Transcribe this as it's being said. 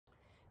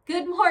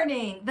Good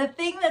morning. The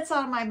thing that's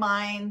on my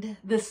mind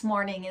this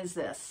morning is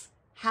this: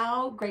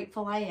 how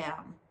grateful I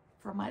am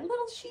for my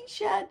little she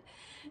shed.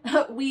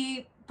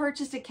 We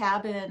purchased a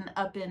cabin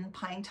up in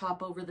Pine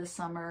Top over the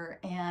summer,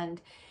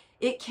 and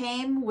it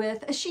came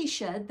with a she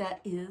shed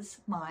that is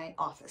my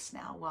office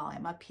now while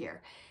I'm up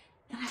here.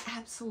 And I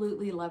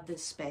absolutely love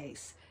this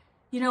space.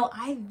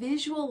 I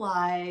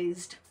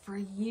visualized for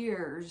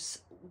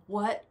years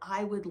what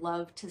I would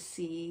love to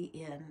see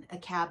in a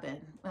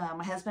cabin.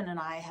 My husband and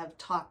I have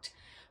talked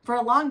for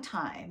a long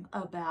time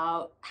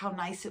about how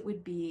nice it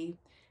would be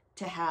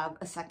to have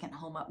a second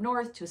home up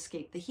north to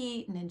escape the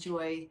heat and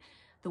enjoy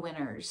the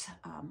winters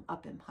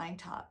up in Pine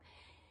Top.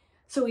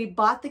 So we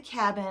bought the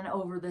cabin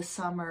over the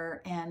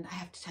summer, and I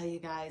have to tell you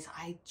guys,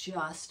 I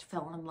just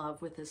fell in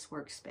love with this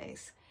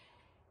workspace.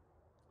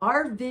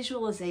 Our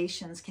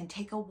visualizations can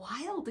take a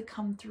while to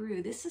come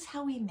through. This is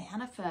how we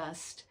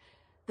manifest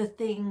the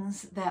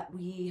things that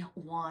we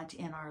want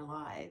in our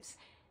lives.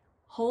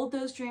 Hold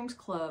those dreams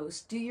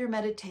close, do your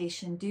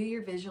meditation, do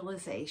your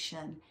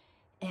visualization,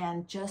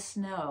 and just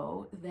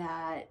know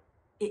that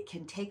it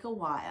can take a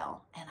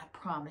while, and I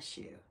promise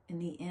you, in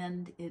the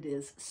end, it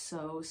is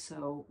so,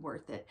 so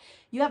worth it.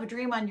 You have a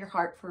dream on your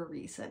heart for a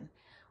reason.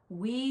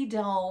 We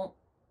don't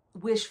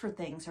wish for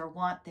things or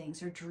want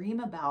things or dream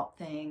about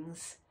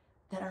things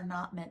that are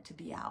not meant to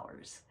be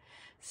ours.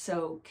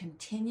 So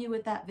continue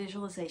with that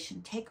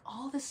visualization. Take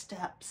all the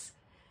steps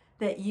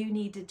that you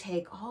need to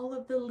take, all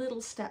of the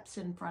little steps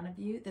in front of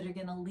you that are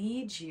going to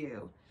lead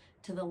you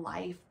to the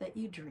life that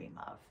you dream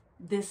of.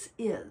 This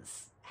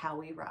is how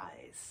we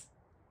rise.